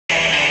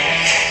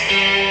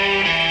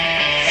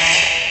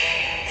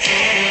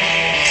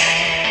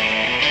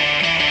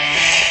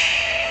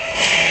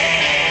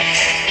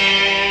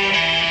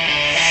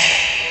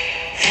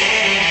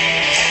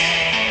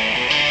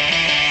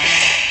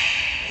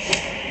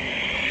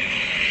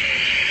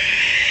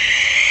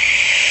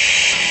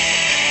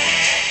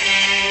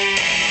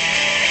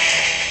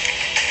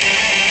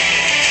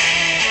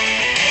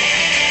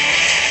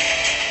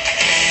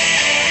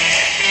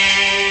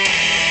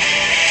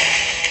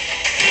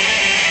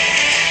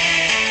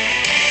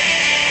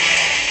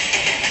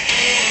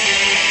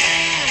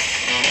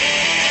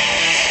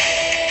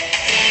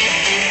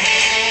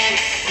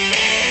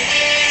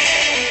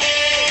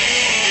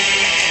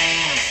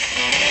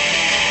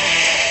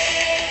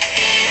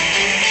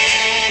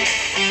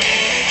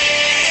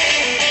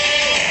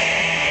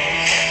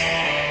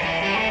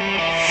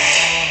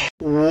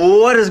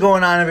What is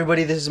going on,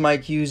 everybody? This is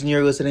Mike Hughes, and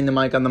you're listening to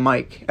Mike on the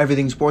Mic,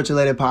 everything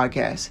sports-related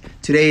podcast.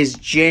 Today is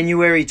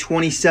January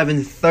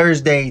 27th,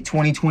 Thursday,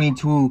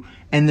 2022,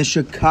 and the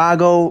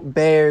Chicago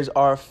Bears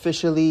are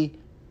officially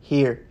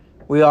here.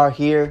 We are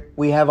here.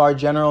 We have our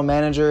general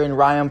manager in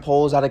Ryan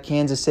Poles out of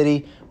Kansas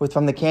City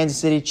from the Kansas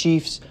City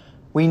Chiefs.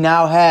 We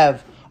now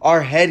have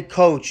our head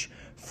coach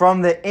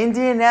from the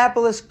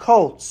Indianapolis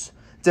Colts,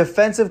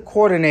 defensive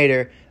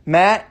coordinator,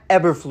 Matt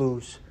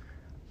Eberflus.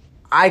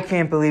 I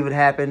can't believe it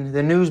happened.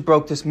 The news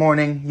broke this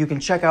morning. You can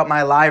check out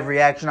my live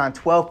reaction on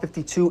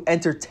 1252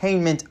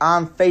 Entertainment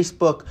on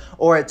Facebook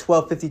or at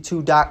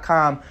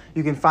 1252.com.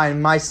 You can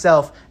find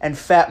myself and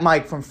Fat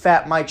Mike from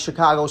Fat Mike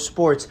Chicago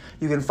Sports.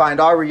 You can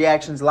find our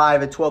reactions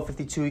live at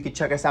 1252. You can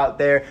check us out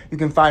there. You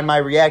can find my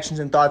reactions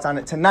and thoughts on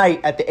it tonight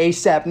at the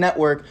ASAP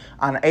Network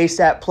on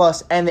ASAP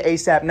Plus and the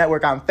ASAP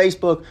Network on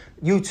Facebook,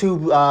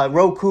 YouTube,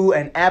 Roku,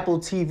 and Apple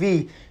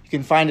TV. You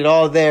can find it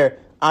all there.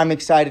 I'm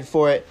excited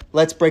for it.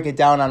 Let's break it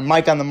down on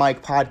Mike on the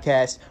Mic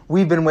podcast.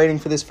 We've been waiting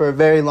for this for a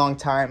very long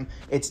time.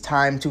 It's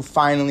time to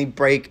finally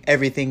break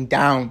everything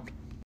down.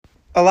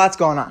 A lot's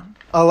going on.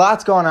 A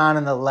lot's going on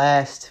in the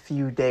last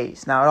few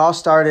days. Now, it all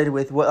started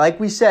with what, like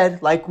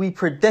we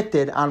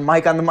predicted on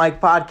Mike on the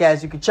Mic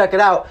podcast. You can check it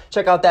out.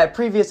 Check out that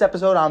previous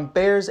episode on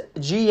Bears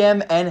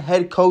GM and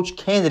head coach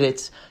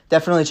candidates.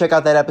 Definitely check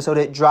out that episode.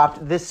 It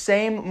dropped this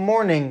same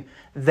morning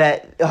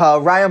that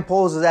Ryan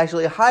Poles was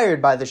actually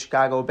hired by the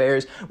Chicago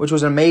Bears, which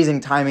was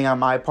amazing timing on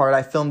my part.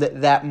 I filmed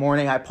it that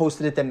morning. I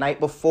posted it the night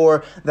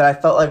before that I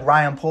felt like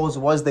Ryan Poles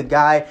was the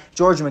guy.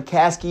 George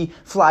McCaskey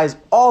flies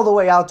all the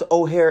way out to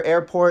O'Hare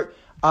Airport.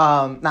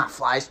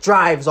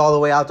 Drives all the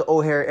way out to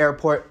O'Hare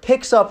Airport,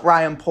 picks up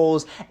Ryan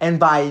Poles, and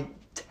by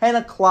 10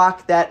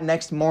 o'clock that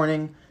next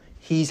morning,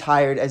 he's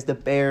hired as the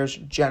Bears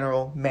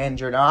general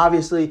manager. Now,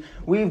 obviously,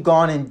 we've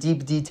gone in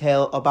deep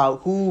detail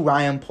about who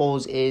Ryan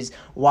Poles is,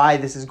 why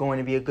this is going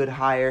to be a good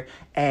hire,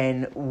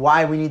 and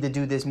why we need to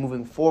do this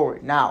moving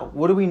forward. Now,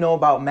 what do we know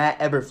about Matt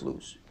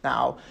Eberflus?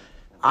 Now,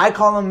 I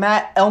call him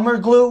Matt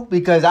Elmerglue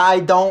because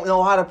I don't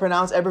know how to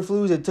pronounce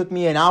Eberflus. It took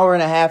me an hour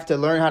and a half to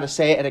learn how to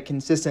say it at a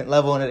consistent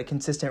level and at a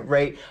consistent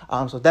rate.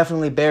 So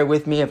definitely bear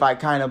with me if I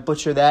kind of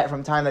butcher that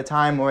from time to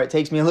time, or it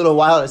takes me a little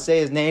while to say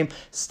his name.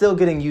 Still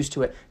getting used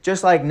to it.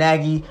 Just like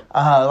Nagy,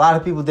 a lot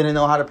of people didn't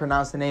know how to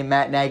pronounce the name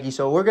Matt Nagy,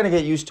 so we're going to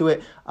get used to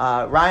it.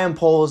 Ryan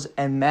Poles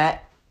and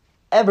Matt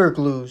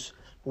Eberflus,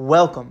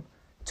 welcome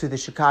to the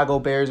Chicago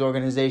Bears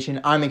organization.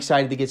 I'm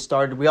excited to get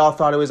started. We all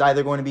thought it was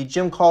either going to be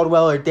Jim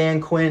Caldwell or Dan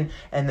Quinn,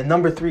 and the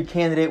number 3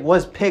 candidate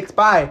was picked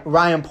by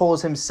Ryan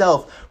Poles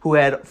himself, who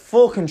had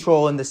full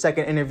control in the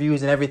second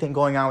interviews and everything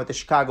going on with the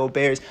Chicago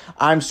Bears.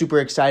 I'm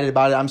super excited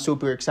about it. I'm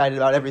super excited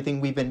about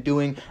everything we've been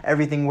doing,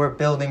 everything we're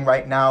building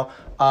right now.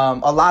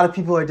 A lot of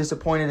people are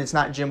disappointed it's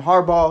not Jim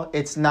Harbaugh.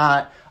 It's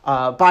not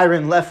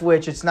Byron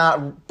Leftwich. It's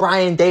not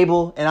Brian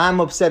Daboll, and I'm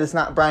upset it's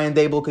not Brian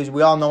Daboll because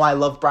we all know I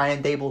love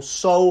Brian Daboll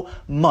so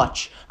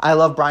much. I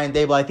love Brian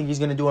Daboll. I think he's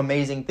going to do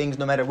amazing things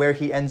no matter where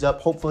he ends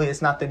up. Hopefully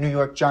it's not the New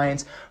York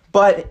Giants,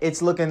 but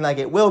it's looking like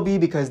it will be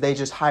because they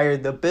just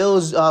hired the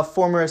Bills'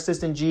 former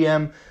assistant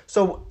GM.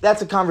 So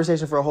that's a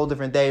conversation for a whole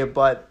different day,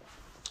 but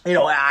you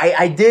know,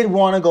 I did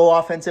want to go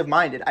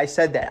offensive-minded. I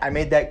said that. I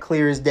made that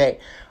clear as day.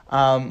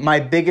 My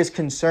biggest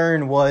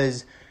concern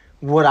was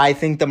what I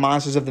think the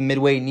Monsters of the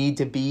Midway need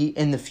to be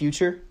in the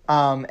future,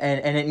 and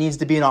it needs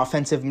to be an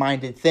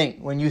offensive-minded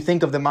thing. When you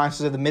think of the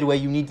Monsters of the Midway,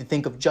 you need to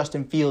think of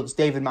Justin Fields,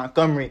 David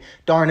Montgomery,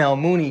 Darnell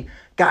Mooney,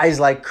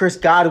 guys like Chris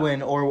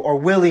Godwin or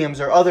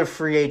Williams or other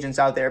free agents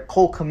out there,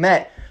 Cole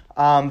Kmet.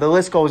 The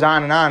list goes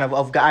on and on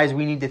of guys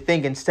we need to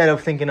think instead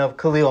of thinking of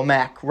Khalil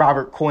Mack,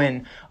 Robert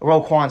Quinn,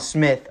 Roquan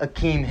Smith,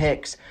 Akeem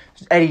Hicks,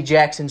 Eddie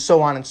Jackson, so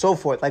on and so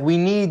forth. Like, we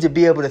need to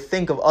be able to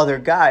think of other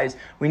guys.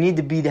 We need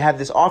to have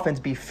this offense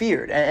be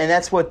feared. And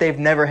that's what they've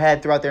never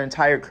had throughout their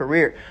entire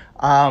career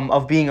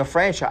of being a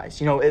franchise.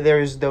 You know,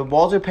 there's the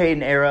Walter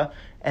Payton era,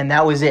 and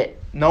that was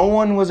it. No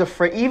one was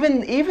afraid.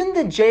 Even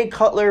the Jay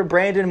Cutler,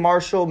 Brandon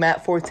Marshall,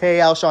 Matt Forte,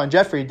 Alshon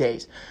Jeffrey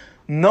days.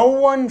 No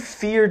one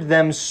feared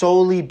them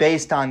solely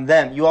based on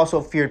them. You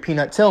also feared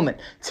Peanut Tillman,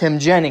 Tim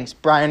Jennings,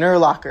 Brian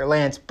Urlacher,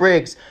 Lance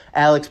Briggs,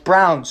 Alex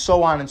Brown,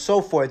 so on and so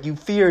forth. You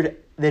feared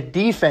the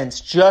defense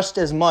just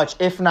as much,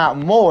 if not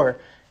more,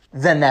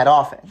 than that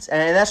offense.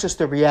 And that's just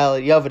the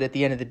reality of it at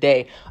the end of the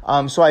day.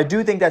 So I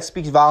do think that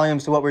speaks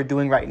volumes to what we're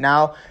doing right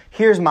now.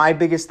 Here's my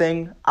biggest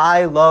thing.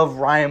 I love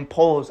Ryan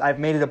Poles. I've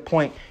made it a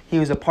point. He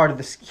was a part of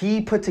this.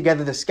 He put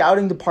together the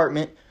scouting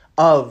department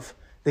of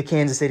the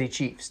Kansas City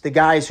Chiefs, the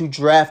guys who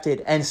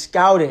drafted and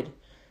scouted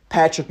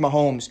Patrick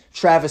Mahomes,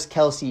 Travis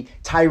Kelce,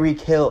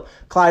 Tyreek Hill,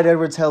 Clyde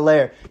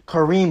Edwards-Helaire,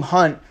 Kareem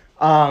Hunt.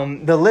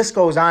 The list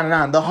goes on and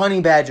on. The Honey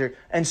Badger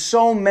and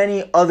so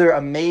many other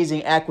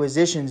amazing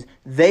acquisitions.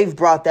 They've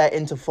brought that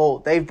into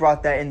fold. They've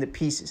brought that into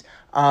pieces.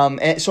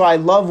 And so I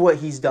love what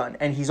he's done.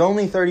 And he's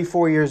only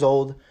 34 years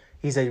old.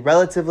 He's a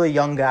relatively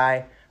young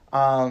guy.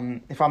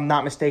 If I'm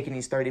not mistaken,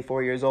 he's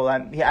 34 years old.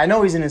 I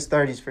know he's in his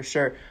 30s for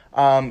sure.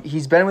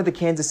 He's been with the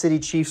Kansas City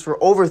Chiefs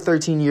for over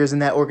 13 years in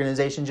that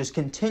organization, just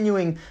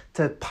continuing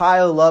to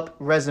pile up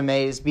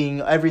resumes,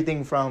 being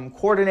everything from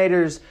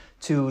coordinators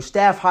to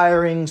staff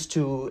hirings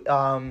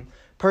to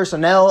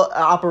personnel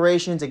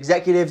operations,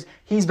 executives.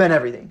 He's been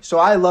everything. So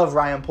I love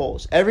Ryan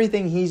Poles.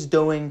 Everything he's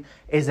doing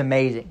is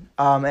amazing.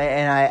 And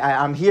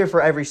I'm here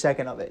for every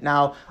second of it.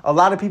 Now, a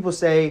lot of people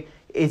say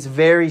it's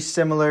very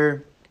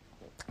similar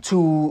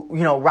to,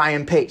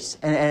 Ryan Pace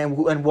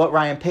and what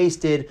Ryan Pace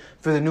did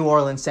for the New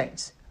Orleans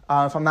Saints.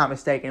 If I'm not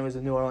mistaken, it was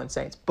the New Orleans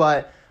Saints.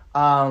 But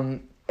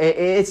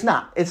it's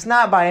not. It's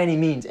not by any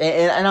means.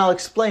 And I'll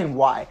explain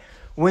why.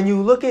 When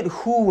you look at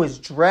who was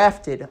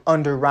drafted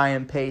under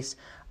Ryan Pace,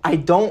 I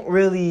don't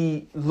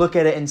really look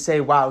at it and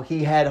say, wow,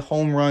 he had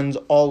home runs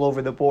all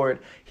over the board.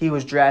 He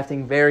was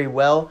drafting very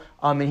well,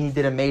 and he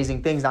did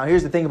amazing things. Now,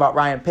 here's the thing about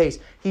Ryan Pace.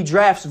 He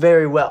drafts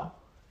very well.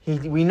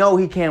 We know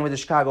he can with the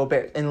Chicago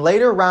Bears. In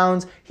later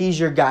rounds, he's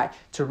your guy.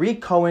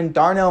 Tariq Cohen,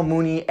 Darnell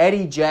Mooney,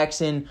 Eddie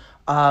Jackson,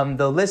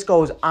 the list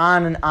goes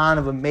on and on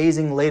of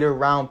amazing later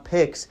round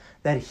picks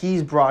that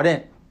he's brought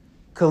in.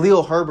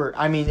 Khalil Herbert.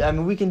 I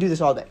mean, we can do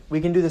this all day.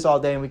 We can do this all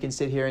day, and we can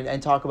sit here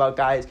and talk about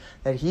guys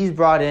that he's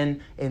brought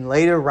in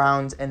later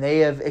rounds, and they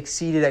have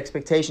exceeded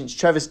expectations.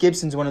 Trevis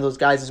Gibson's one of those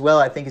guys as well.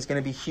 I think is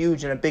going to be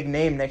huge and a big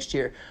name next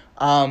year.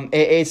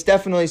 It's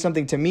definitely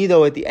something to me,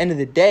 though. At the end of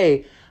the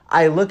day,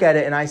 I look at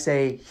it and I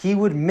say he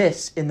would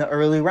miss in the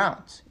early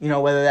rounds.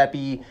 Whether that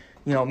be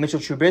Mitchell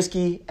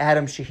Trubisky,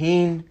 Adam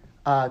Shaheen,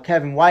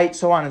 Kevin White,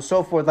 so on and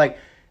so forth. Like,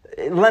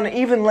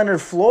 even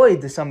Leonard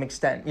Floyd to some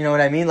extent, you know what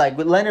I mean? Like,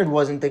 but Leonard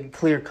wasn't the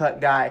clear-cut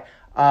guy.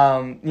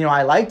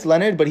 I liked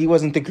Leonard, but he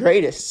wasn't the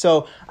greatest.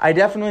 So I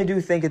definitely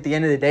do think at the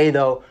end of the day,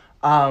 though,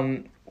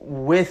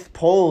 with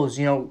Poles,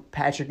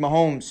 Patrick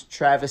Mahomes,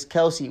 Travis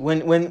Kelce,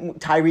 when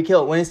Tyreek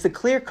Hill, when it's the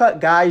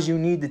clear-cut guys you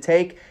need to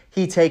take,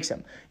 he takes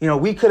them.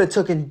 We could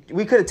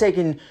have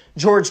taken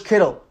George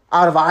Kittle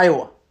out of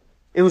Iowa.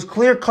 It was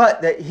clear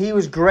cut that he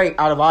was great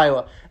out of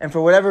Iowa. And for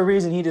whatever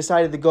reason, he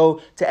decided to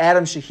go to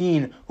Adam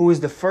Shaheen, who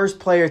was the first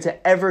player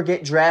to ever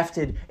get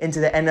drafted into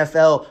the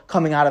NFL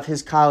coming out of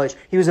his college.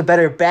 He was a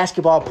better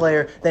basketball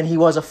player than he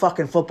was a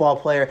fucking football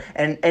player.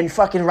 And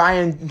fucking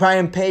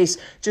Ryan Pace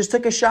just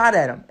took a shot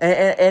at him.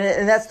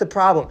 And that's the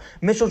problem.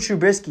 Mitchell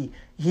Trubisky,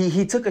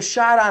 he took a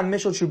shot on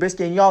Mitchell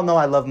Trubisky, and y'all know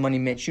I love Money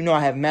Mitch. I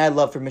have mad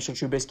love for Mitchell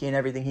Trubisky and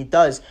everything he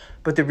does.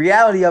 But the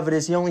reality of it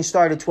is he only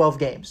started 12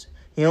 games.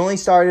 He only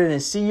started in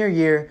his senior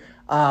year,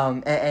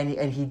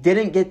 and he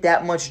didn't get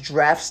that much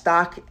draft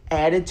stock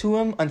added to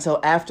him until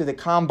after the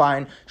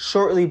combine,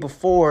 shortly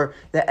before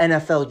the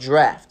NFL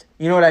draft.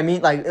 You know what I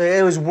mean? Like,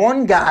 it was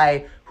one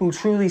guy who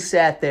truly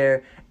sat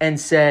there and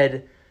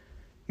said,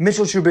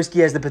 Mitchell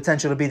Trubisky has the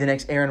potential to be the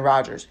next Aaron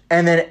Rodgers.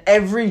 And then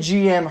every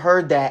GM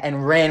heard that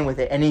and ran with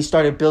it, and he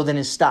started building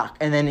his stock.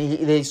 And then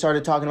they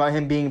started talking about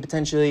him being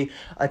potentially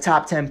a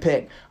top 10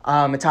 pick,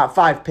 a top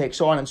 5 pick,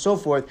 so on and so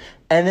forth.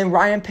 And then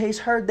Ryan Pace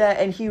heard that,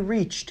 and he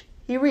reached.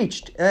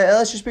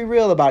 Let's just be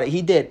real about it.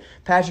 He did.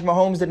 Patrick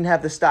Mahomes didn't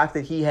have the stock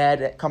that he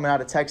had coming out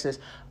of Texas.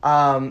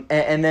 And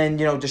then,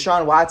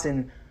 Deshaun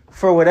Watson,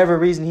 for whatever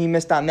reason, he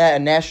missed on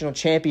that, a national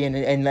champion,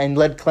 and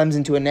led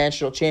Clemson to a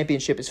national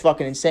championship. It's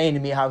fucking insane to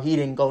me how he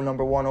didn't go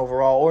number 1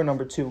 overall or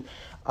number 2.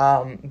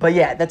 But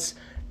yeah, that's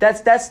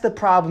the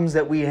problems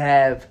that we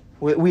had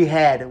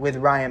with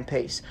Ryan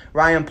Pace.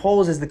 Ryan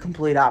Poles is the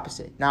complete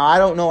opposite. Now, I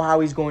don't know how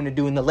he's going to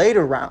do in the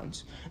later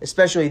rounds,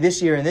 especially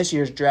this year in this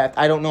year's draft.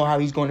 I don't know how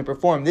he's going to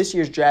perform. This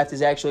year's draft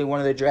is actually one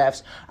of the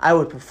drafts I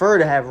would prefer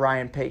to have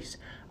Ryan Pace.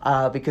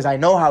 Because I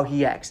know how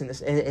he acts in the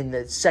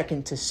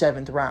 2nd to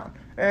 7th round.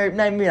 Or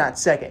maybe not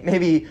 2nd,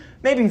 maybe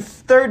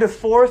 3rd to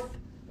 4th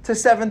to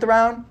 7th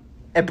round.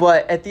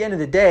 But at the end of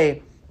the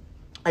day,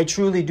 I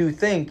truly do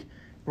think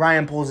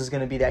Ryan Poles is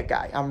going to be that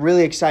guy. I'm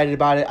really excited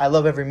about it. I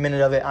love every minute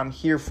of it. I'm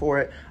here for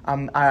it.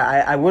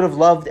 I would have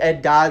loved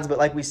Ed Dodds, but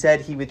like we said,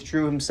 he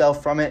withdrew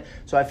himself from it.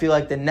 So I feel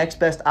like the next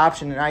best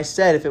option, and I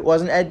said if it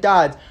wasn't Ed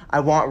Dodds,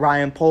 I want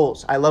Ryan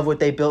Poles. I love what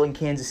they built in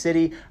Kansas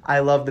City. I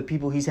love the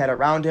people he's had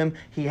around him.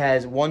 He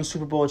has 1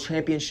 Super Bowl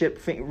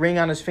championship ring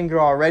on his finger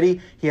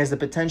already. He has the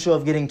potential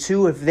of getting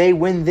 2. If they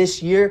win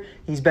this year,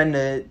 he's been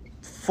to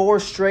 4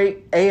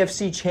 straight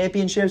AFC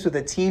championships with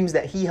the teams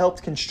that he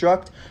helped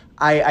construct.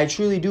 I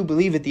truly do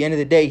believe at the end of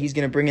the day he's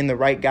going to bring in the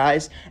right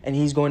guys, and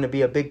he's going to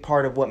be a big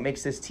part of what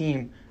makes this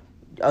team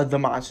the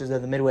Monsters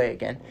of the Midway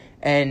again.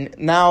 And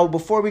now,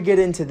 before we get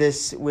into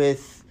this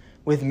with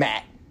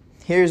Matt,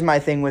 here's my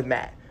thing with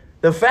Matt.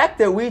 The fact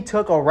that we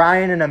took a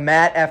Ryan and a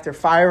Matt after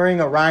firing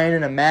a Ryan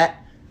and a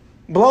Matt,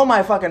 blow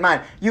my fucking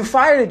mind. You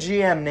fired a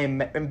GM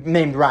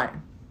named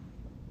Ryan.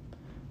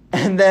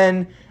 And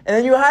then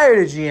you hired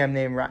a GM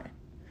named Ryan.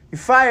 You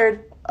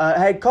fired a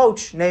head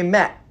coach named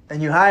Matt.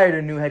 And you hired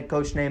a new head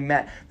coach named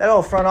Matt. That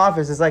whole front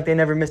office is like they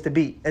never missed a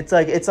beat. It's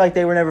like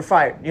they were never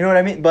fired. You know what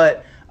I mean?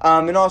 But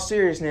in all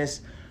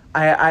seriousness,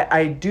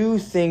 I do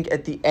think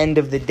at the end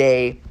of the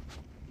day,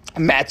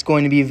 Matt's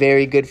going to be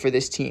very good for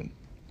this team.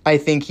 I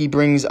think he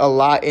brings a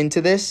lot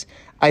into this.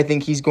 I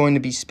think he's going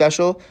to be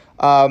special.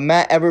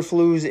 Matt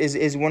Eberflus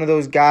is one of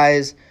those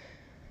guys.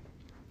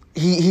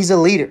 He's a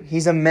leader.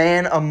 He's a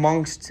man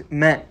amongst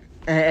men,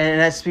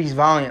 and that speaks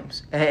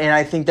volumes. And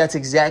I think that's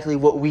exactly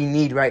what we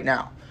need right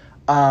now.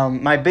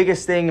 My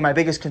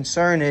biggest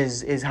concern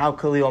is how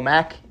Khalil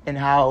Mack and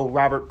how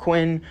Robert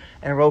Quinn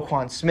and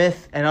Roquan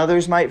Smith and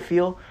others might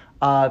feel,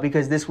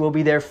 because this will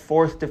be their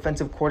fourth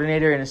defensive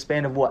coordinator in a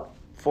span of 4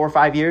 or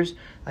 5 years.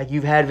 Like,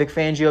 you've had Vic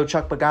Fangio,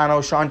 Chuck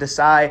Pagano, Sean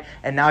Desai,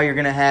 and now you're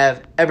going to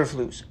have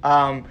Eberflus.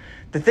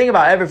 The thing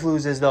about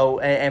Eberflus is, though,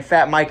 and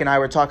Fat Mike and I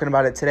were talking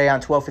about it today on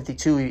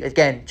 1252.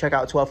 Again, check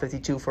out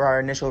 1252 for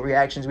our initial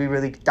reactions. We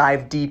really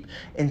dive deep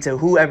into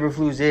who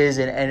Eberflus is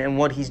and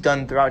what he's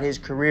done throughout his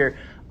career.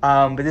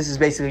 But this is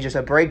basically just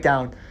a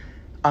breakdown.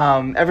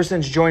 Ever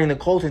since joining the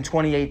Colts in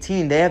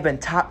 2018, they have been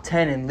top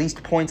 10 in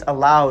least points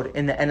allowed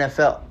in the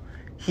NFL.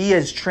 He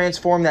has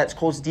transformed that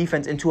Colts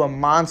defense into a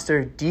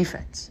monster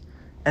defense.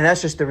 And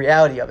that's just the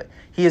reality of it.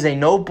 He is a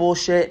no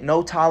bullshit,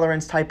 no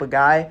tolerance type of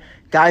guy.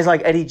 Guys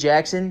like Eddie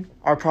Jackson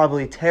are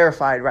probably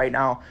terrified right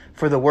now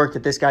for the work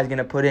that this guy's going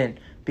to put in,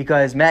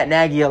 because Matt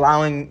Nagy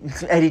allowing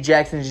Eddie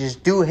Jackson to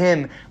just do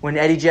him when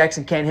Eddie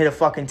Jackson can't hit a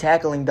fucking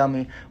tackling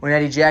dummy, when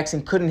Eddie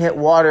Jackson couldn't hit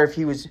water if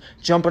he was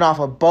jumping off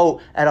a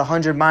boat at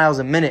 100 miles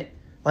a minute.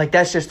 Like,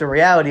 that's just the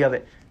reality of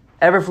it.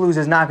 Eberflus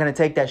is not going to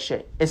take that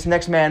shit. It's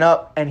next man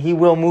up, and he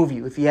will move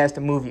you if he has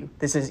to move you.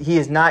 He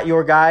is not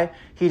your guy.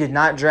 He did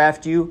not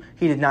draft you.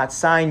 He did not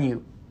sign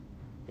you.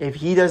 If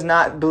he does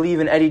not believe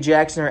in Eddie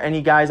Jackson or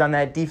any guys on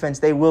that defense,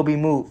 they will be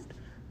moved.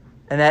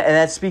 And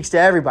that speaks to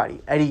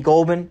everybody. Eddie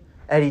Goldman,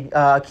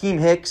 Akeem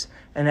Hicks,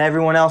 and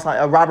everyone else,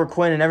 Robert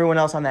Quinn and everyone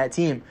else on that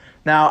team.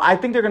 Now, I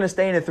think they're going to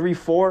stay in a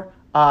 3-4.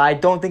 I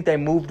don't think they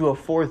move to a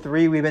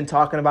 4-3. We've been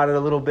talking about it a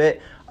little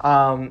bit.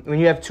 When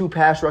you have two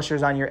pass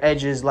rushers on your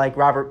edges like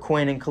Robert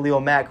Quinn and Khalil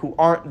Mack, who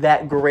aren't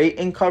that great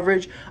in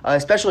coverage,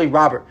 especially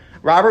Robert.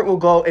 Robert will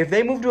go, if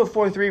they move to a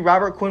 4-3,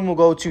 Robert Quinn will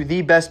go to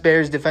the best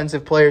Bears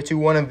defensive player to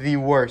one of the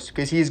worst,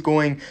 because he's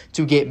going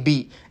to get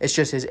beat. It's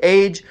just his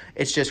age.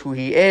 It's just who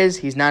he is.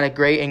 He's not a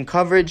great in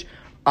coverage.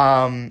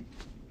 And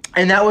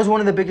that was one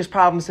of the biggest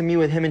problems to me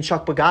with him and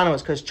Chuck Pagano,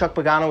 is because Chuck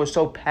Pagano was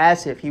so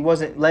passive. He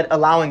wasn't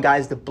allowing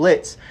guys to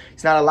blitz.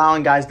 He's not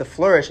allowing guys to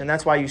flourish. And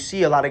that's why you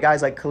see a lot of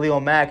guys like Khalil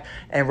Mack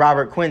and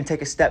Robert Quinn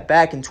take a step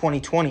back in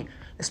 2020,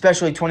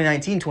 especially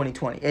 2019,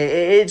 2020.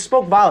 It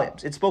spoke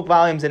volumes. It spoke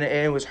volumes, and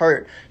it was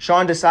hurt.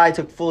 Sean Desai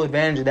took full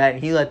advantage of that,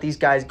 and he let these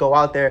guys go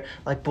out there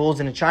like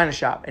bulls in a china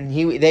shop. And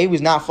they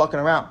was not fucking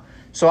around.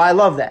 So I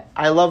love that.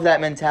 I love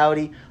that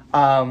mentality.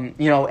 And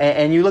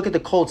you look at the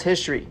Colts'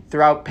 history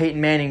throughout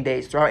Peyton Manning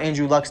days, throughout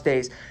Andrew Luck's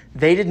days,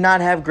 they did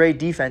not have great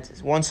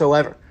defenses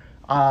whatsoever.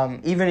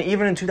 Even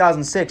in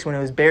 2006, when it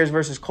was Bears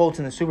versus Colts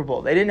in the Super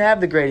Bowl, they didn't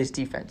have the greatest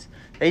defense.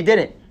 They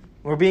didn't.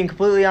 We're being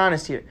completely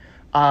honest here.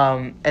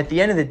 At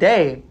the end of the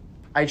day,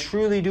 I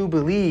truly do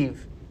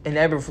believe in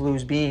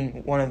Eberflus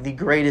being one of the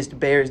greatest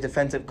Bears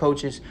defensive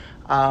coaches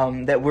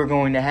that we're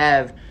going to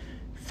have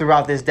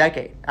throughout this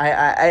decade.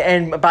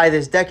 And by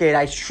this decade,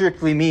 I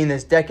strictly mean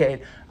this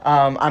decade.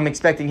 I'm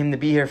expecting him to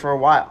be here for a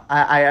while.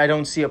 I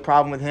don't see a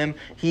problem with him.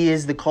 He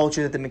is the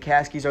culture that the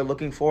McCaskies are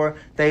looking for.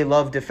 They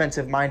love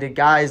defensive-minded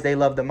guys. They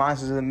love the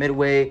monsters of the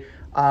midway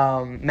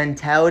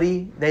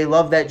mentality. They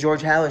love that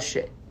George Halas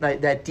shit,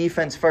 like that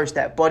defense first,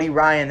 that Buddy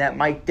Ryan, that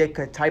Mike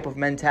Ditka type of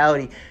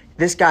mentality.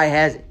 This guy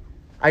has it.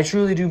 I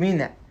truly do mean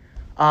that.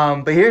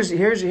 But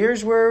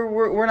here's where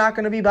we're not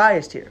going to be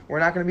biased here. We're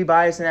not going to be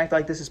biased and act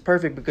like this is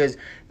perfect, because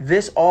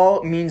this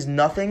all means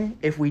nothing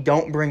if we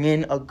don't bring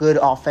in a good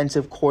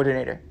offensive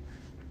coordinator.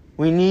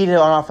 We need an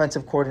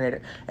offensive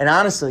coordinator. And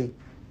honestly,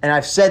 and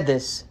I've said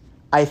this,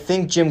 I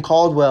think Jim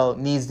Caldwell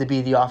needs to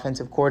be the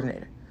offensive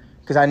coordinator,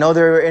 because I know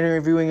they're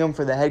interviewing him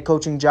for the head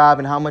coaching job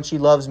and how much he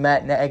loves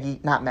Matt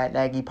Nagy. Not Matt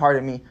Nagy,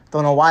 pardon me.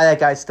 Don't know why that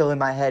guy's still in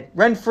my head.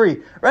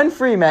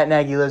 Rent-free Matt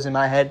Nagy lives in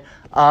my head.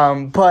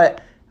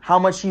 But how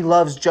much he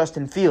loves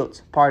Justin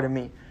Fields, pardon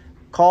me.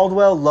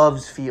 Caldwell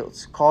loves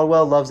Fields.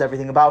 Caldwell loves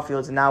everything about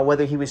Fields. And now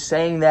whether he was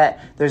saying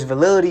that there's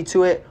validity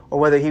to it, or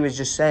whether he was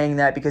just saying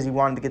that because he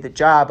wanted to get the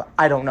job,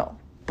 I don't know.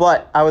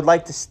 But I would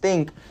like to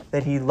think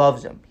that he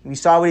loves him. We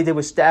saw what he did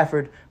with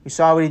Stafford. We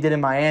saw what he did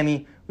in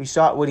Miami. We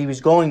saw what he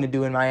was going to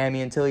do in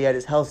Miami until he had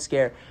his health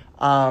scare.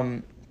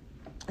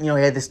 He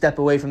had to step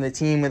away from the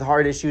team with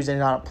heart issues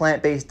and on a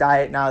plant-based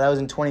diet. Now, that was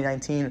in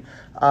 2019.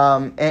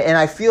 And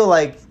I feel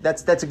like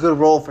that's a good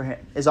role for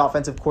him as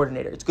offensive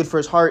coordinator. It's good for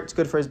his heart. It's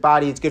good for his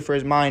body. It's good for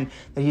his mind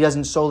that he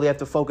doesn't solely have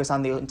to focus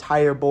on the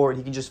entire board.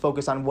 He can just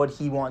focus on what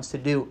he wants to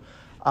do.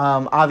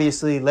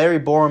 Obviously, Larry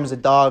Borum is a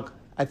dog.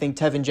 I think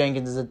Tevin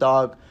Jenkins is a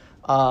dog.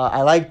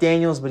 I like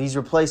Daniels, but he's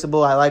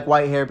replaceable. I like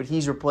Whitehair, but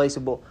he's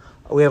replaceable.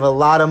 We have a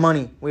lot of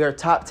money. We are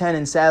top 10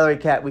 in salary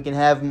cap. We can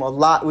have a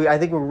lot. I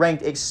think we're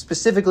ranked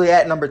specifically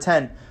at number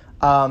 10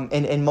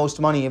 in most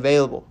money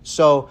available.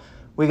 So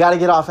we got to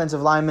get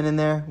offensive linemen in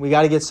there. We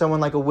got to get someone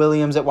like a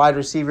Williams at wide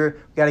receiver.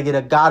 We got to get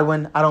a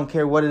Godwin. I don't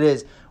care what it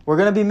is. We're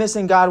going to be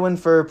missing Godwin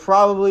for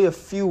probably a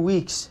few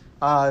weeks,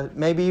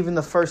 maybe even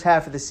the first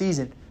half of the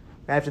season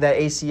after that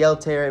ACL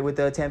tear with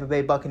the Tampa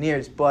Bay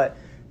Buccaneers. But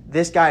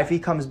this guy, if he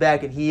comes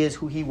back and he is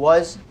who he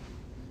was,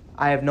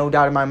 I have no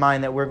doubt in my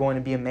mind that we're going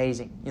to be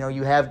amazing. You know,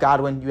 you have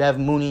Godwin, you have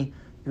Mooney,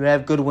 you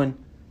have Goodwin,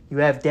 you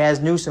have Daz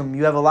Newsome.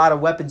 You have a lot of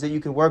weapons that you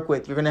can work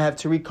with. You're going to have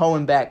Tariq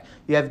Cohen back.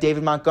 You have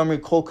David Montgomery,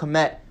 Cole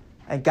Kmet,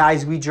 and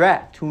guys we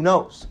draft. Who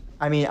knows?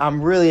 I mean,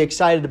 I'm really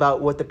excited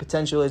about what the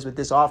potential is with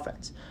this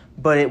offense.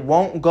 But it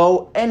won't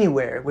go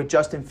anywhere with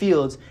Justin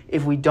Fields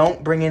if we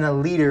don't bring in a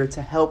leader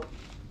to help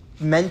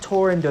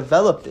mentor and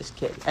develop this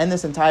kid and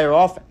this entire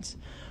offense.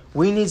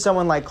 We need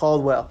someone like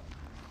Caldwell.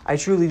 I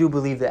truly do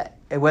believe that.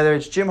 And whether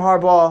it's Jim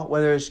Harbaugh,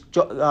 whether it's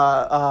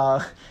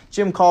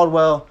Jim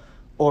Caldwell,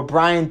 or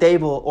Brian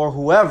Dable, or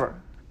whoever,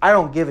 I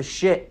don't give a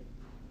shit.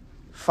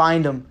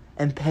 Find them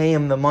and pay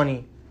them the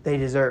money they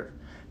deserve.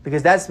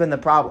 Because that's been the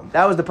problem.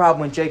 That was the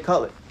problem with Jay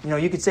Cutler. You know,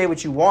 you could say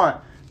what you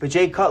want, but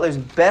Jay Cutler's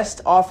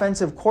best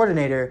offensive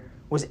coordinator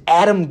was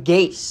Adam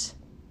Gase.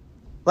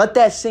 Let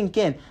that sink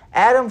in.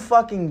 Adam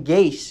fucking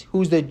Gase,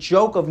 who's the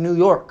joke of New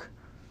York,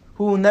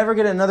 who will never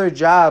get another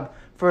job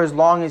for as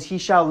long as he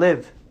shall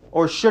live,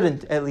 or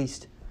shouldn't at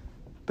least.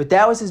 But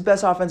that was his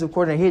best offensive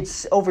coordinator. He had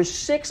over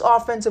 6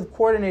 offensive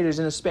coordinators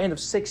in a span of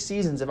 6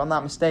 seasons, if I'm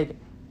not mistaken.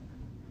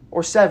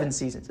 Or 7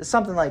 seasons. It's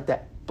something like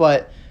that.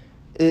 But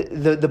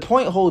the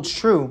point holds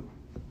true.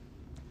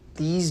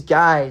 These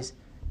guys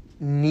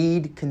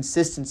need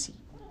consistency.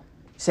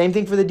 Same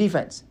thing for the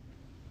defense.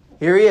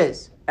 Here he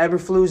is.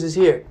 Eberflus is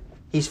here.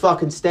 He's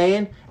fucking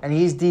staying, and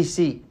he's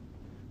DC.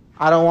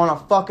 I don't want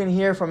to fucking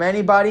hear from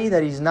anybody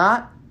that he's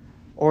not,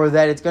 or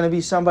that it's going to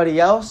be somebody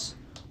else,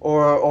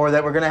 or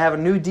that we're going to have a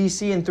new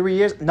DC in 3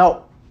 years.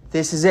 No,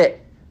 this is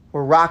it.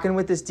 We're rocking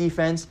with this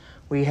defense.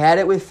 We had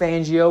it with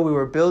Fangio. We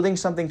were building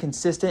something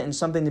consistent and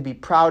something to be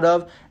proud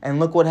of. And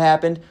look what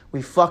happened.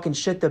 We fucking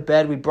shit the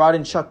bed. We brought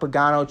in Chuck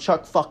Pagano.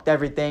 Chuck fucked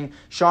everything.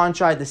 Sean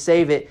tried to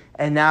save it.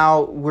 And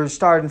now we're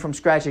starting from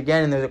scratch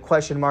again. And there's a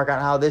question mark on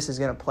how this is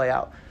going to play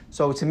out.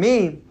 So to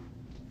me,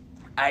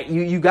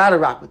 you got to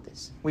rock with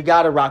this. We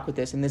got to rock with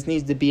this. And this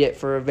needs to be it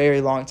for a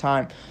very long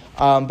time.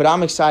 But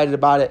I'm excited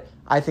about it.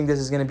 I think this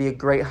is going to be a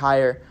great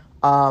hire.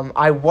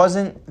 I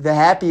wasn't the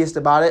happiest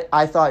about it.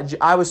 I thought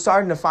I was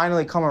starting to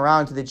finally come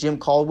around to the Jim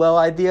Caldwell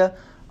idea.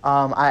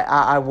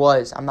 I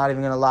was. I'm not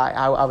even going to lie.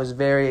 I was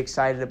very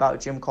excited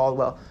about Jim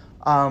Caldwell.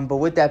 But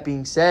with that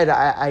being said,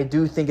 I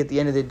do think at the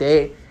end of the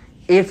day,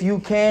 if you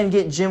can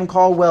get Jim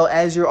Caldwell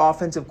as your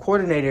offensive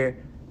coordinator,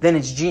 then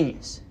it's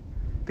genius.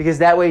 Because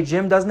that way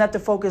Jim doesn't have to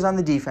focus on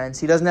the defense.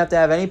 He doesn't have to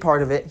have any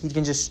part of it. He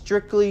can just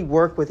strictly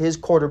work with his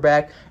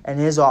quarterback and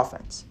his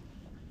offense.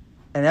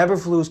 And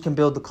Eberflus can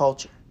build the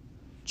culture.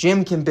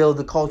 Jim can build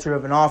the culture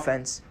of an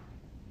offense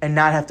and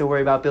not have to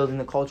worry about building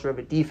the culture of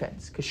a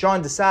defense. Because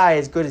Sean Desai,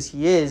 as good as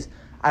he is,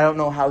 I don't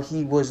know how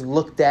he was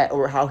looked at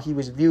or how he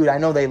was viewed. I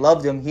know they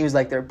loved him. He was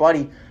like their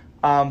buddy.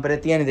 But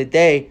at the end of the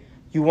day,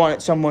 you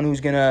want someone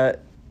who's going to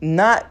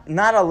not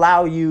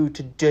allow you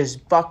to just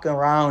fuck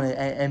around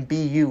and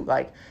be you.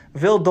 Like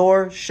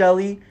Vildor,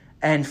 Shelley,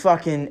 and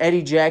fucking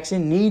Eddie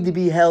Jackson need to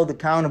be held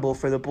accountable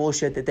for the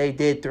bullshit that they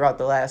did throughout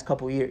the last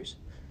couple years.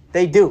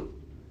 They do.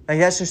 Like,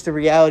 that's just the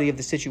reality of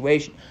the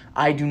situation.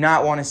 I do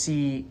not want to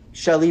see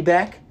Shelley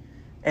back,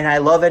 and I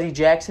love Eddie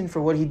Jackson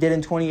for what he did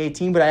in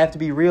 2018, but I have to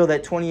be real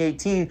that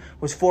 2018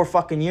 was 4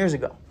 fucking years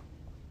ago.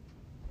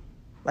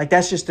 Like,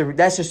 that's just the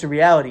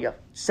reality of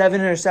it. 7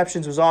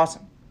 interceptions was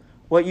awesome.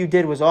 What you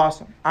did was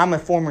awesome. I'm a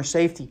former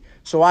safety,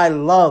 so I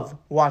love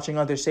watching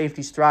other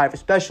safeties thrive,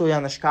 especially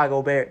on the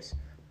Chicago Bears.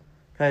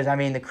 Because, I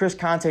mean, the Chris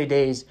Conte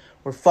days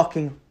were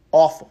fucking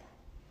awful.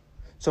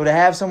 So to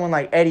have someone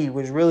like Eddie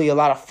was really a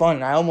lot of fun.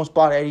 And I almost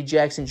bought an Eddie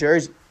Jackson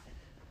jersey.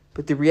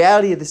 But the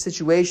reality of the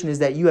situation is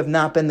that you have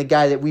not been the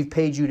guy that we've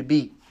paid you to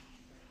be.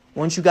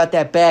 Once you got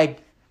that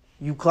bag,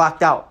 you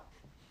clocked out.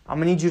 I'm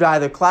going to need you to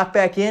either clock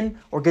back in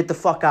or get the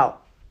fuck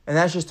out. And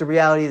that's just the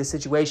reality of the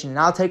situation. And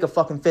I'll take a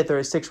fucking 5th or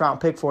a 6th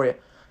round pick for you.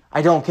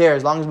 I don't care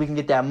as long as we can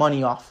get that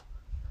money off.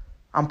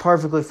 I'm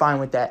perfectly fine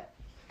with that.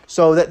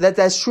 So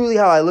that's truly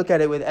how I look at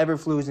it with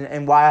Eberflus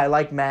and why I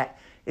like Matt.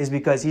 Is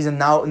because he's a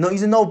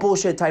no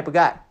bullshit type of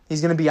guy.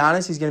 He's going to be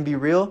honest. He's going to be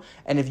real.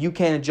 And if you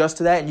can't adjust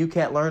to that and you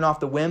can't learn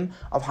off the whim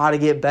of how to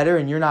get better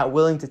and you're not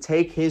willing to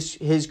take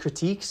his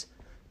critiques,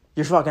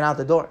 you're fucking out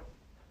the door.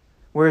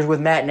 Whereas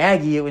with Matt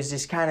Nagy, it was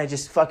just kind of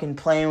just fucking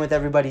playing with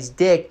everybody's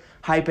dick,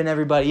 hyping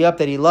everybody up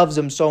that he loves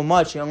them so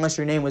much, unless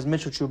your name was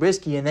Mitchell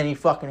Trubisky and then he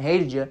fucking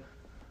hated you.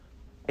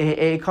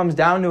 It comes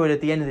down to it at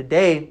the end of the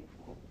day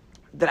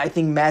that I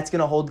think Matt's going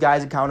to hold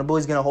guys accountable.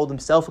 He's going to hold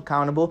himself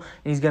accountable,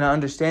 and he's going to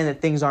understand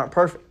that things aren't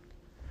perfect.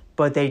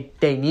 But they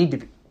need to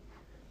be.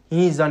 He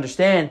needs to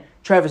understand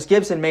Travis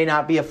Gibson may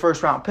not be a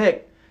first-round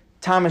pick.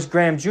 Thomas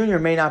Graham Jr.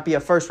 may not be a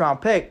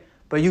first-round pick,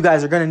 but you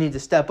guys are going to need to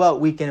step up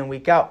week in and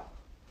week out.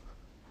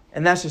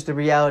 And that's just the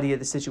reality of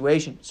the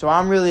situation. So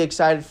I'm really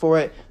excited for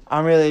it.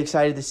 I'm really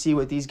excited to see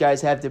what these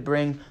guys have to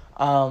bring.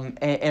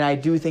 And I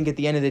do think at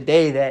the end of the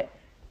day that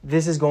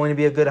this is going to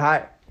be a good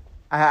hire.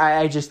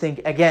 I just think,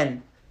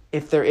 again,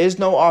 if there is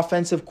no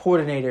offensive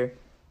coordinator,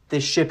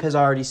 this ship has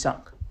already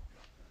sunk.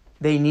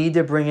 They need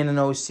to bring in an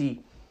OC,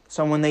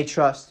 someone they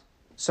trust,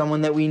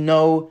 someone that we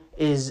know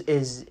is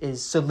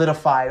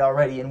solidified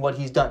already in what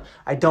he's done.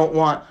 I don't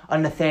want a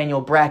Nathaniel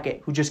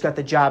Brackett who just got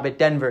the job at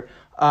Denver.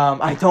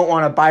 I don't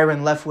want a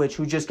Byron Leftwich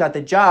who just got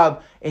the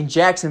job in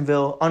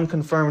Jacksonville,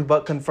 unconfirmed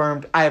but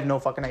confirmed. I have no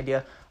fucking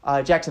idea.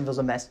 Jacksonville's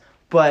a mess.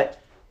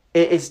 But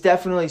it's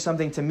definitely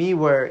something to me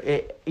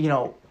where,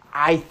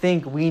 I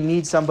think we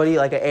need somebody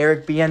like a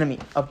Eric Bieniemy,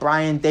 a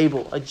Brian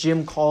Dable, a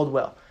Jim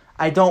Caldwell.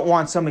 I don't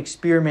want some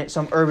experiment,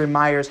 some Urban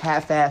Meyers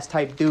half-ass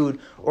type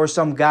dude or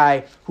some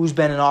guy who's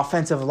been an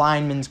offensive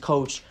lineman's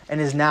coach and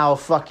is now a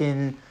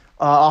fucking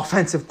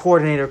offensive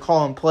coordinator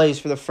calling plays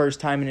for the first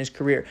time in his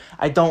career.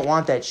 I don't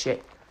want that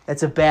shit.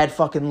 That's a bad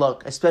fucking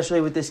look,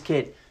 especially with this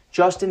kid.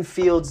 Justin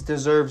Fields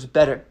deserves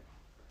better.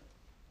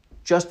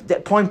 Just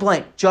that point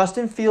blank.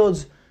 Justin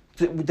Fields,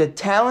 the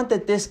talent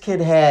that this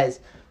kid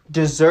has,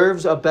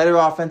 deserves a better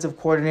offensive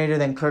coordinator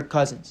than Kirk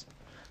Cousins.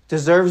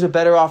 Deserves a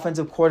better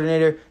offensive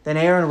coordinator than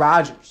Aaron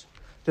Rodgers.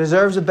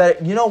 Deserves a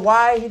better... You know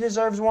why he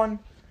deserves one?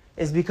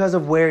 Is because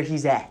of where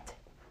he's at.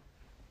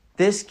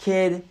 This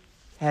kid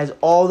has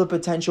all the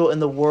potential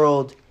in the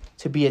world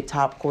to be a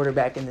top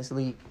quarterback in this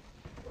league.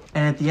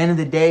 And at the end of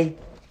the day,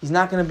 he's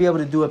not going to be able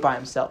to do it by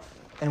himself.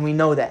 And we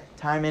know that.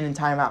 Time in and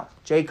time out.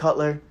 Jay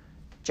Cutler,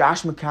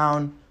 Josh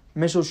McCown,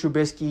 Mitchell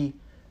Trubisky,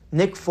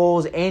 Nick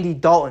Foles, Andy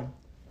Dalton,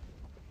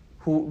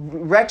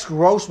 Rex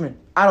Grossman,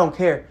 I don't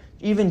care.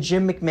 Even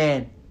Jim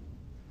McMahon.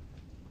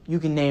 You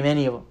can name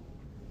any of them.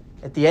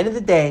 At the end of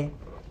the day,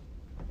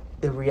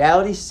 the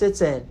reality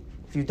sits in.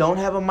 If you don't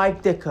have a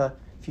Mike Ditka,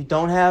 if you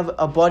don't have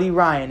a Buddy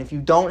Ryan, if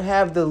you don't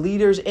have the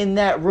leaders in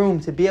that room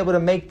to be able to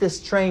make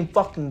this train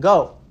fucking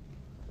go,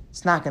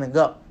 it's not going to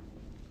go.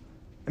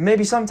 And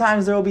maybe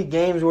sometimes there will be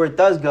games where it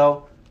does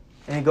go,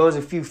 and it goes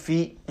a few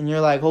feet, and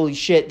you're like, holy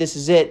shit, this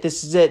is it,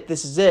 this is it,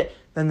 this is it.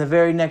 Then the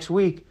very next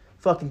week,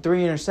 fucking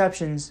 3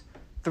 interceptions,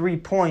 3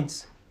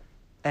 points,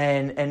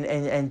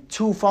 and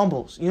 2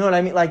 fumbles. You know what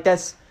I mean? Like,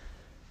 that's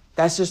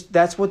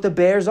what the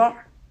Bears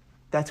are.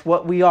 That's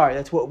what we are.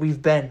 That's what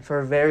we've been for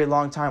a very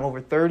long time.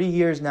 Over 30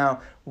 years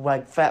now.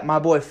 Like my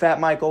boy Fat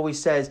Mike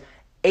always says,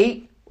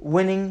 8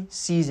 winning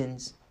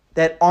seasons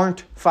that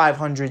aren't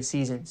 500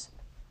 seasons.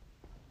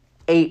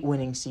 8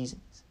 winning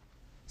seasons.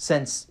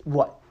 Since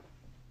what?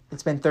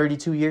 It's been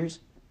 32 years?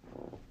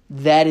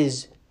 That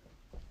is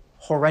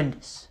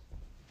horrendous.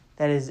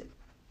 That is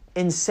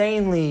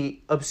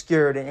insanely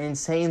obscured and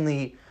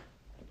insanely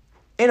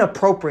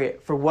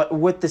inappropriate for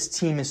what this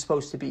team is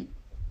supposed to be.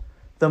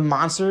 The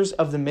monsters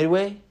of the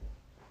Midway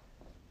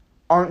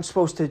aren't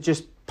supposed to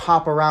just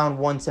pop around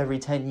once every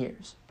 10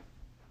 years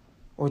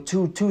or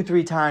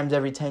 3 times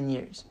every 10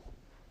 years.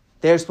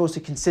 They're supposed to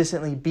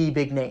consistently be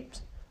big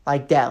names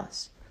like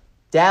Dallas.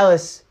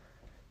 Dallas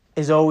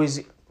is always,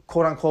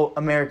 quote unquote,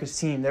 America's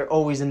team. They're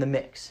always in the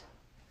mix.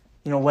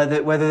 You know,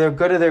 whether they're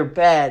good or they're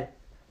bad,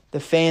 the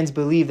fans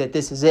believe that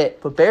this is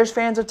it. But Bears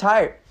fans are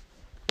tired.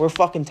 We're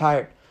fucking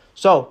tired.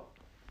 So,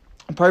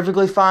 I'm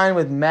perfectly fine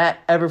with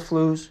Matt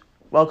Eberflus.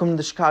 Welcome to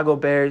the Chicago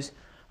Bears.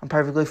 I'm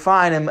perfectly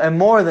fine and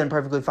more than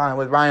perfectly fine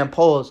with Ryan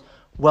Poles.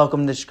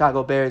 Welcome to the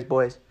Chicago Bears,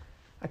 boys.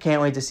 I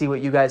can't wait to see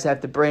what you guys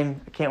have to bring.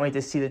 I can't wait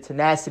to see the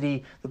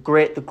tenacity, the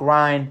grit, the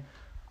grind,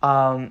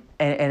 and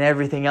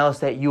everything else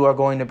that you are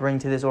going to bring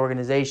to this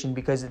organization,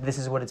 because this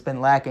is what it's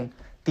been lacking.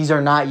 These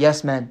are not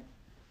yes men.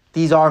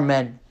 These are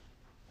men.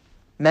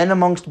 Men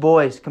amongst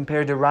boys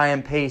compared to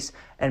Ryan Pace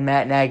and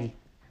Matt Nagy.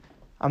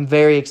 I'm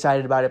very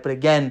excited about it. But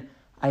again,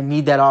 I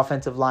need that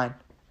offensive line.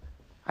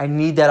 I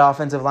need that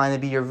offensive line to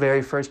be your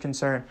very first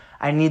concern.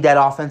 I need that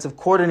offensive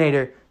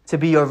coordinator to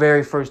be your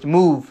very first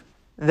move.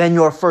 Then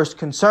your first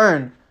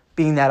concern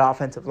being that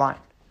offensive line.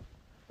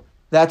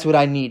 That's what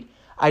I need.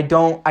 I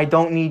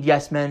don't need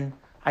yes men.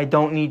 I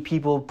don't need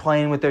people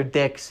playing with their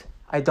dicks.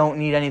 I don't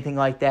need anything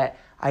like that.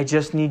 I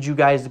just need you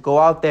guys to go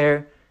out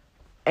there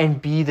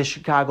and be the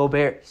Chicago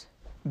Bears.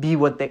 Be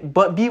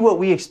what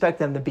we expect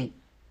them to be.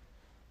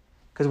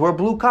 Because we're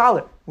blue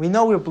collar. We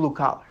know we're blue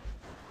collar.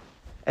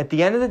 At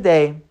the end of the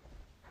day,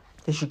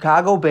 the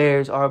Chicago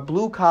Bears are a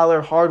blue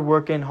collar, hard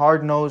working,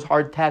 hard nosed,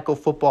 hard tackle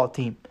football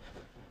team.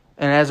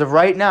 And as of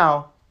right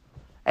now,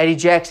 Eddie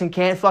Jackson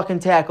can't fucking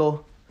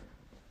tackle.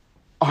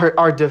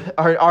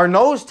 Our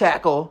nose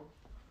tackle,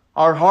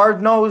 our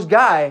hard nosed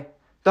guy,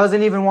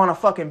 doesn't even want to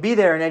fucking be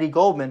there in Eddie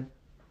Goldman.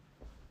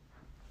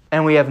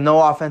 And we have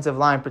no offensive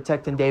line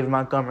protecting David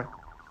Montgomery.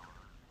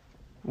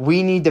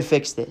 We need to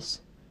fix this.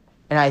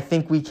 And I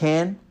think we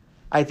can.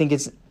 I think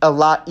it's a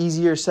lot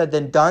easier said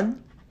than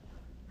done.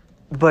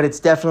 But it's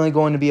definitely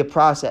going to be a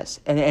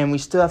process. And we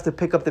still have to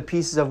pick up the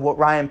pieces of what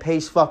Ryan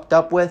Pace fucked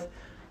up with.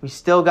 We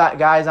still got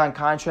guys on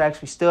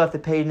contracts. We still have to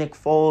pay Nick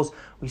Foles.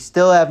 We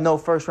still have no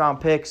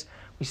first-round picks.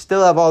 We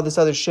still have all this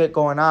other shit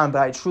going on.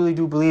 But I truly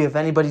do believe if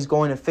anybody's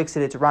going to fix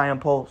it, it's Ryan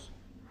Poles.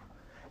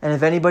 And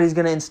if anybody's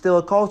going to instill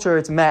a culture,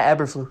 it's Matt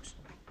Eberflus.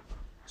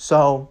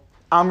 So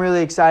I'm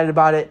really excited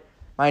about it.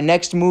 My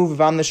next move,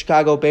 if I'm the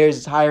Chicago Bears,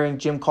 is hiring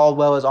Jim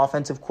Caldwell as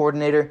offensive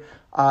coordinator.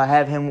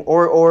 Have him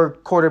or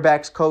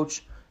quarterbacks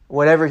coach,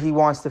 whatever he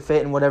wants to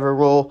fit in whatever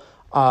role.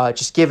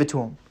 Just give it to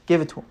him.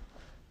 Give it to him.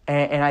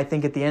 And I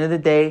think at the end of the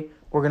day,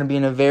 we're going to be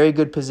in a very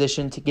good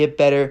position to get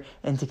better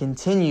and to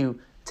continue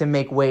to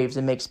make waves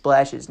and make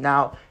splashes.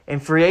 Now, in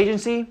free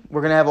agency,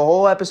 we're going to have a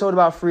whole episode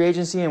about free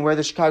agency and where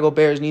the Chicago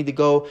Bears need to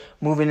go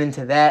moving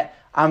into that.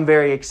 I'm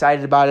very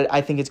excited about it. I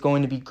think it's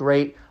going to be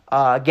great.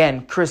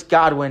 Again, Chris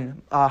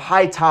Godwin,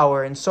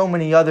 Hightower, and so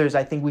many others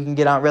I think we can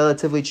get on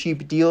relatively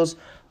cheap deals.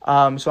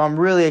 So I'm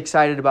really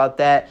excited about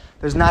that.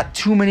 There's not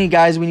too many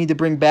guys we need to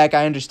bring back.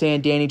 I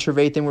understand Danny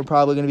Trevathan we're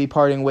probably going to be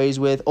parting ways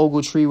with.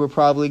 Ogletree we're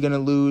probably going to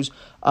lose.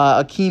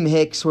 Akeem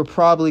Hicks we're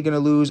probably going to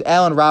lose.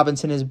 Allen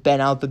Robinson has been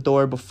out the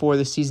door before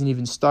the season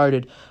even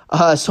started.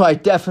 So I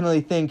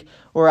definitely think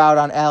we're out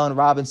on Allen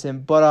Robinson.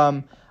 But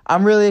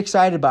I'm really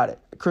excited about it.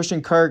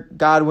 Christian Kirk,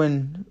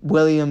 Godwin,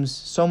 Williams,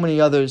 so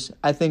many others.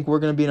 I think we're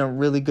going to be in a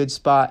really good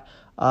spot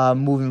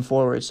moving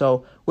forward.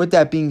 So with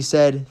that being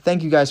said,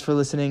 thank you guys for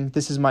listening.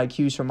 This is Mike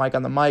Hughes from Mike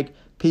on the Mic.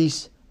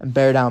 Peace and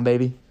bear down,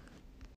 baby.